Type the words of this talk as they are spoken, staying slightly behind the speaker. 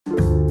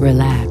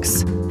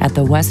Relax at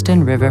the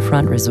Westin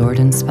Riverfront Resort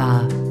and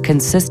Spa,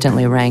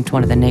 consistently ranked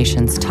one of the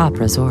nation's top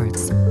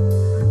resorts.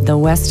 The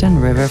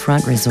Westin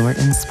Riverfront Resort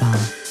and Spa.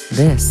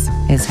 This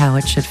is how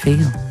it should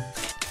feel.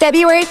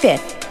 February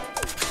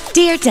 5th.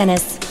 Dear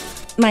Dennis,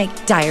 my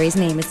diary's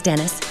name is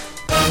Dennis.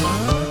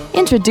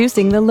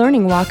 Introducing the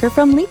Learning Walker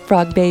from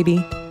Leapfrog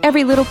Baby.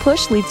 Every little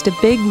push leads to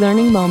big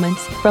learning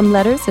moments. From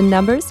letters and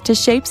numbers to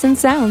shapes and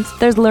sounds,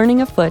 there's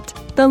learning afoot.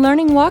 The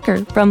Learning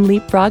Walker from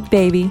Leapfrog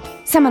Baby.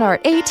 Seminar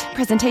at 8,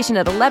 presentation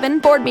at 11,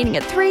 board meeting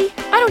at 3.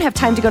 I don't have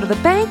time to go to the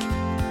bank.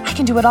 I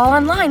can do it all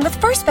online with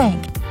First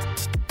Bank.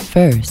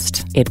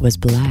 First, it was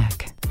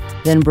black.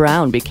 Then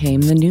brown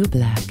became the new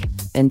black,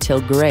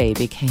 until gray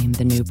became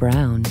the new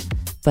brown.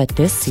 But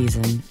this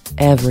season,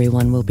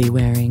 everyone will be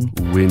wearing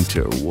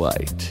winter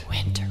white.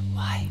 Winter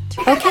white.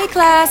 Okay,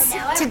 class.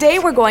 Today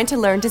we're going to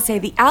learn to say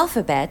the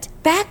alphabet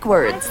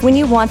backwards. When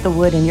you want the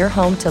wood in your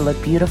home to look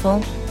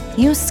beautiful,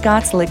 use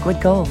Scott's Liquid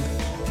Gold.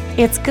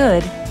 It's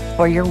good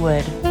for your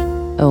wood.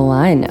 Oh,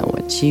 I know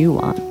what you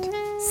want.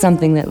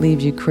 Something that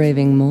leaves you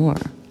craving more.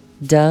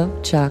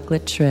 Dove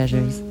Chocolate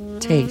Treasures.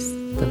 Taste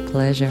the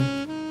pleasure.